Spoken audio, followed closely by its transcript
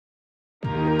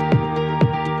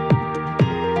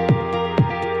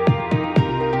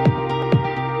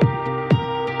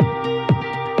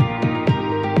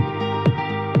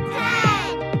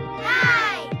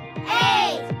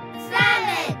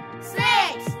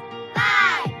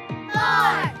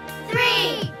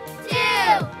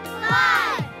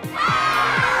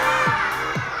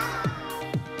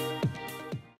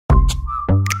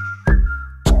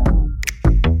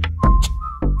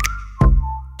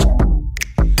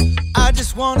I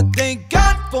just wanna thank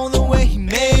God for the way He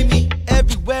made me.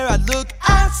 Everywhere I look,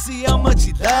 I see how much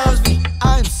He loves me.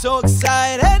 I am so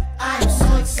excited,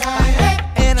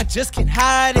 and I just can't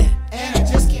hide it,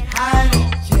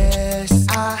 Yes,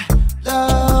 I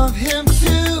love Him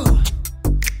too.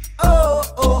 Oh,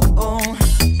 oh, oh.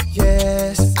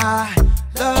 Yes, I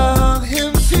love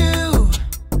Him too.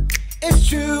 It's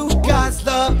true, God's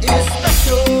love is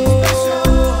special.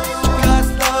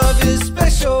 God's love is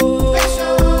special.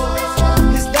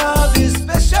 His love is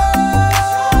special.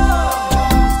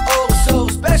 Oh, so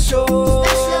special.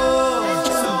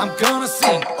 I'm gonna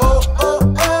sing. Oh, oh,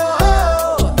 oh,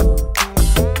 oh.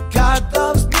 God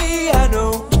loves me, I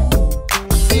know.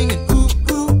 Singing ooh,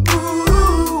 ooh,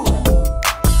 ooh.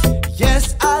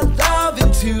 Yes, I love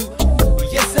Him too. Oh,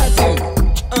 yes, I do.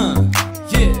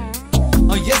 Yeah.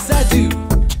 Oh, yes, I do.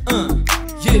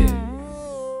 Yeah.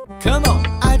 Come on.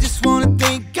 I just wanna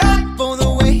thank God for the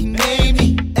way He made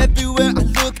me. Everywhere I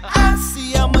look, I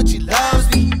see how much He loves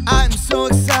me. I'm so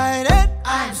excited,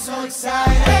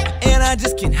 and I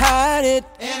just can't hide it,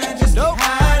 Nope.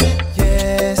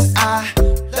 Yes, I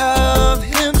love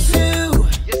Him too.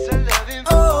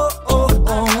 Oh, oh,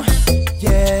 oh.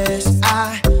 Yes,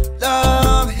 I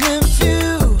love Him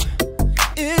too.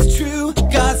 It's true,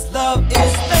 God's love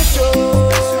is special.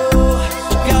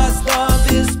 God's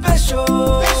love is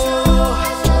special.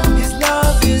 His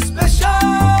love is special.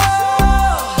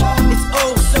 It's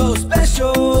oh so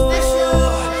special.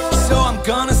 So I'm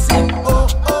gonna sing. Oh,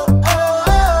 oh, oh,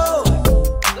 oh.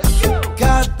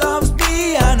 God loves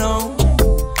me, I know.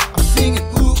 I'm singing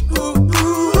ooh, ooh,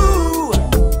 ooh.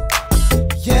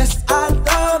 Yes, I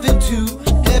love Him too.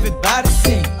 Everybody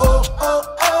sing. Oh, oh,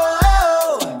 oh,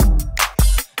 oh.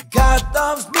 God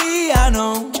loves me, I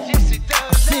know.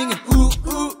 I'm singing ooh,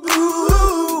 ooh,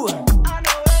 ooh.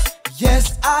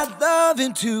 Yes, I love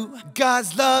Him too.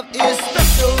 God's love is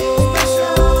special.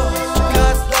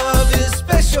 God's love is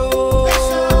special.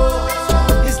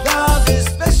 His love is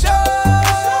special.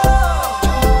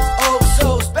 Oh, so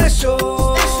special.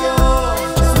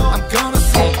 So I'm gonna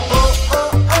sing. Oh,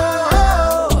 oh, oh,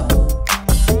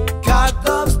 oh. God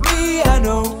loves me, I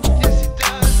know.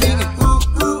 I'm singing ooh,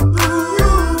 ooh,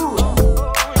 ooh.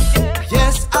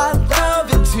 Yes, I love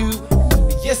Him too.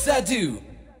 Yes, I do.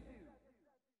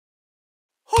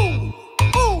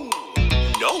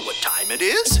 You know what time it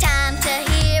is? Time to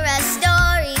hear a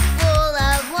story full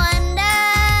of wonder.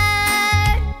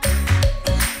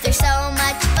 There's so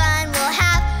much fun we'll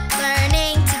have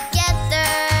learning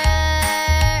together.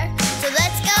 So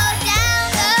let's go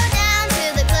down to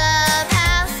the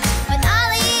clubhouse with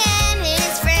Ollie and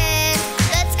his friends.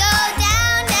 Let's go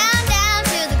down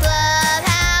to the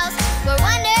clubhouse where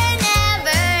wonder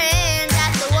never ends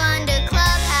at the Wonder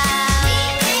Clubhouse.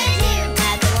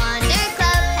 At the Wonder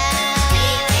Clubhouse.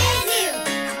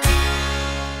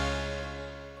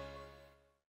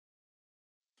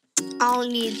 I'll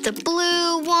need the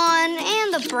blue one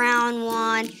and the brown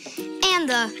one and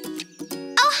the...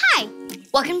 Oh, hi!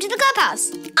 Welcome to the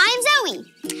clubhouse. I'm Zoe.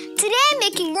 Today I'm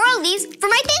making royal leaves for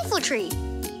my thankful tree.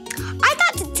 I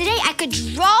thought that today I could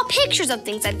draw pictures of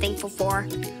things I'm thankful for.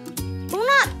 Well,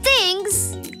 not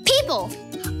things, people.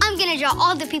 I'm gonna draw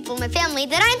all the people in my family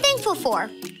that I'm thankful for.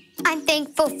 I'm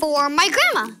thankful for my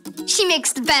grandma. She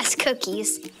makes the best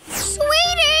cookies.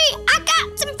 Sweetie, I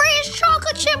got some fresh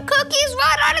chocolate chip cookies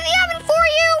right out of the oven for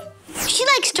you. She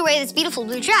likes to wear this beautiful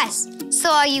blue dress,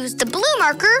 so I used the blue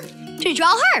marker to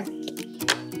draw her.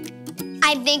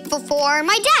 I'm thankful for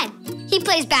my dad. He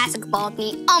plays basketball with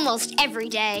me almost every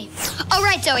day. All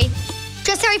right, Zoe,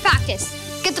 just how we practice.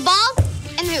 Get the ball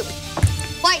and the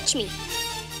hoop. Watch me.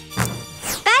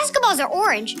 Basketballs are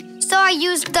orange, so I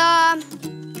used the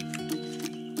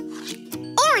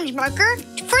orange marker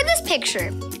for this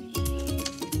picture.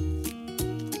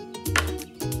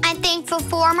 I'm thankful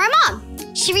for my mom.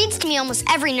 She reads to me almost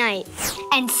every night.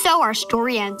 And so our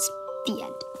story ends. The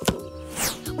end.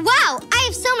 Wow, I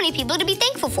have so many people to be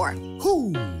thankful for.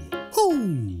 Who?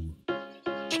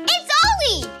 It's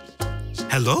Ollie!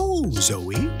 Hello,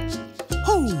 Zoe.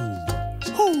 Who?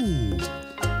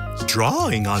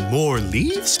 Drawing on more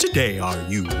leaves today, are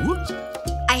you?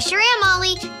 I sure am,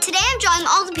 Ollie. Today I'm drawing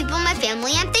all the people in my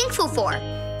family I'm thankful for.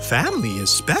 Family is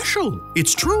special,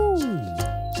 it's true.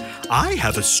 I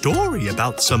have a story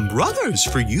about some brothers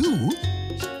for you.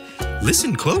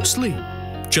 Listen closely.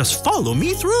 Just follow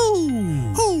me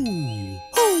through.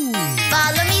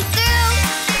 Follow me through,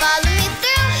 Follow me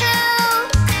through, who?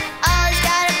 Ollie's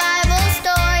got a Bible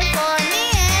story for me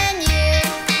and you.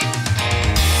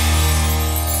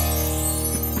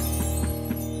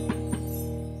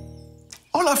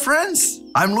 Hola, friends.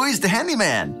 I'm Luis the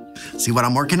handyman. See what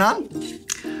I'm working on?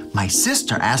 my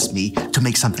sister asked me to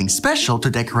make something special to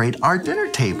decorate our dinner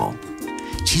table.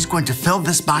 She's going to fill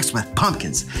this box with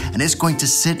pumpkins, and it's going to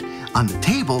sit on the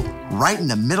table right in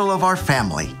the middle of our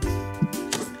family.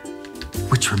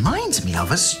 Which reminds me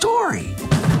of a story.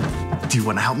 Do you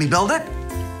want to help me build it?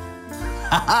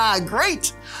 Haha,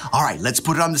 great! All right, let's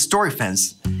put it on the story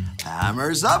fence.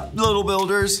 Hammers up, little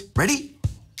builders. Ready?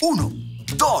 Uno,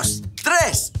 dos,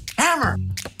 tres, hammer!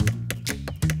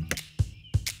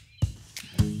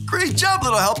 Great job,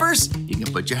 little helpers. You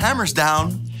can put your hammers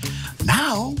down.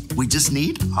 Now, we just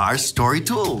need our story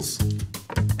tools.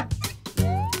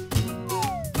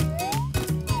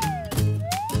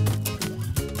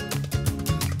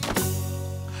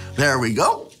 There we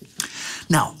go.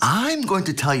 Now, I'm going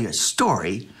to tell you a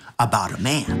story about a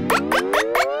man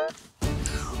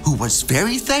who was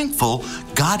very thankful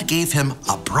God gave him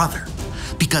a brother,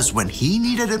 because when he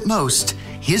needed it most,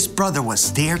 his brother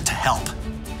was there to help.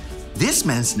 This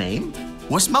man's name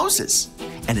was Moses,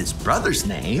 and his brother's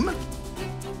name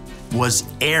was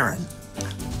Aaron.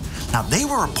 Now, they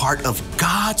were a part of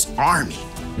God's army.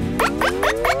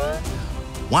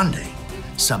 One day,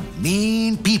 some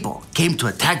mean people came to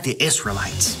attack the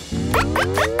Israelites.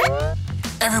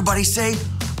 Everybody say,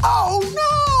 "Oh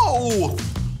no!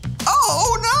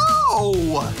 Oh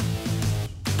no!"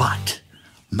 But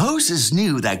Moses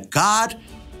knew that God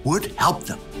would help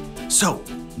them. So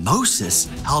Moses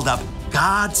held up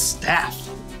God's staff.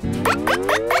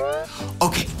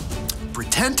 Okay,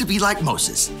 pretend to be like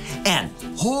Moses and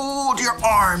hold your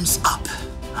arms up.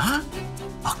 Huh?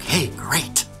 Okay,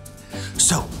 great.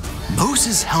 So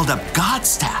Moses held up God's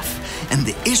staff, and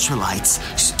the Israelites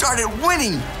started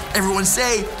winning. Everyone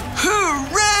say,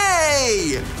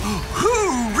 "Hooray!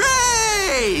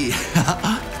 Hooray!"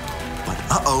 But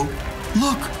uh-oh,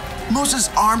 look, Moses'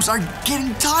 arms are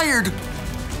getting tired.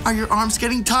 Are your arms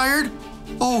getting tired?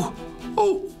 Oh,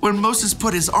 when Moses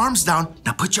put his arms down,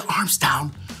 now put your arms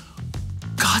down,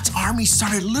 God's army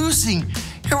started losing.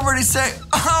 Everybody say,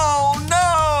 "Oh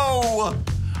no!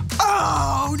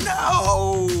 Oh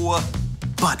no!"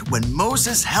 But when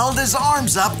Moses held his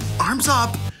arms up,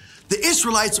 the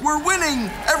Israelites were winning.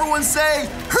 Everyone say,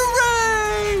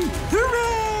 "Hooray!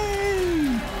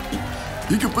 Hooray!"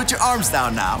 You can put your arms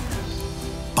down now.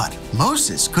 But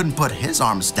Moses couldn't put his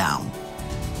arms down.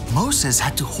 Moses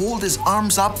had to hold his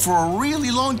arms up for a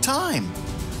really long time.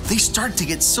 They started to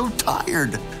get so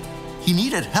tired. He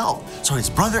needed help, so his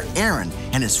brother Aaron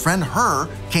and his friend Hur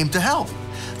came to help.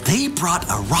 They brought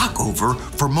a rock over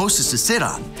for Moses to sit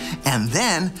on, and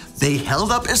then they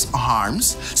held up his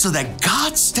arms so that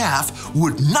God's staff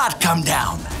would not come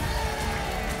down.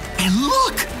 And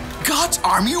look, God's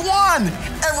army won!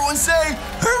 Everyone say,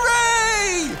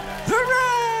 "Hooray!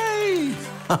 Hooray!"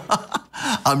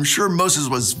 I'm sure Moses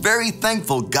was very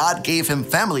thankful God gave him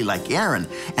family like Aaron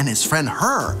and his friend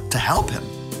Hur to help him.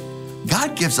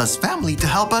 God gives us family to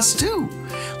help us too,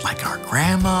 like our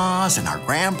grandmas and our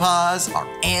grandpas, our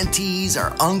aunties,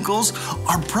 our uncles,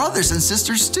 our brothers and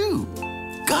sisters too.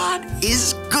 God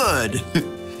is good.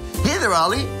 Hey there,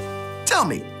 Ollie. Tell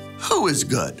me, who is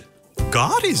good?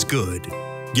 God is good.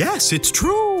 Yes, it's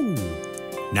true.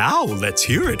 Now let's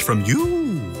hear it from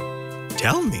you.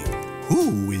 Tell me,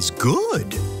 who is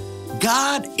good?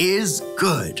 God is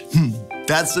good.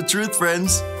 That's the truth,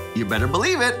 friends. You better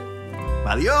believe it.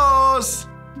 Adios.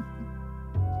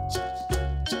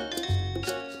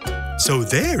 So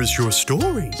there's your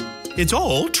story. It's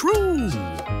all true.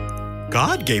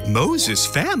 God gave Moses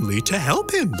family to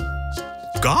help him.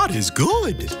 God is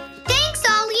good. Thanks,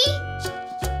 Ollie.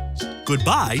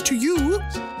 Goodbye to you.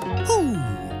 Hoo,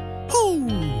 hoo.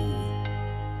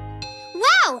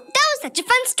 Wow, that was such a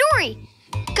fun story.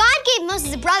 God gave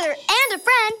Moses a brother and a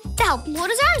friend to help him hold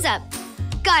his arms up.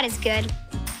 God is good.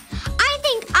 I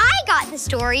think I got the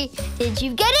story. Did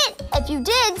you get it? If you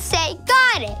did, say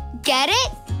got it. Get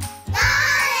it?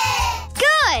 Got it!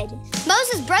 Good.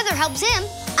 Moses' brother helps him.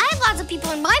 I have lots of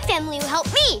people in my family who help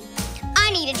me.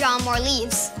 I need to draw more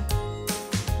leaves.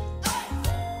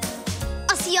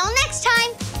 I'll see y'all next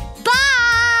time.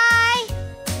 Bye!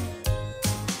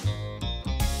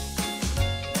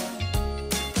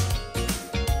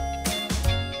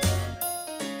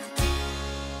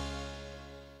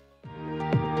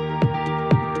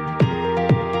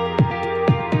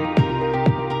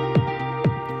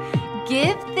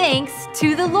 Give thanks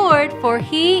to the Lord, for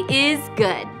He is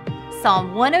good.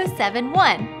 Psalm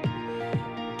 107:1.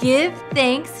 Give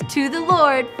thanks to the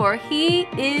Lord, for He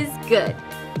is good.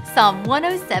 Psalm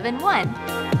 107:1.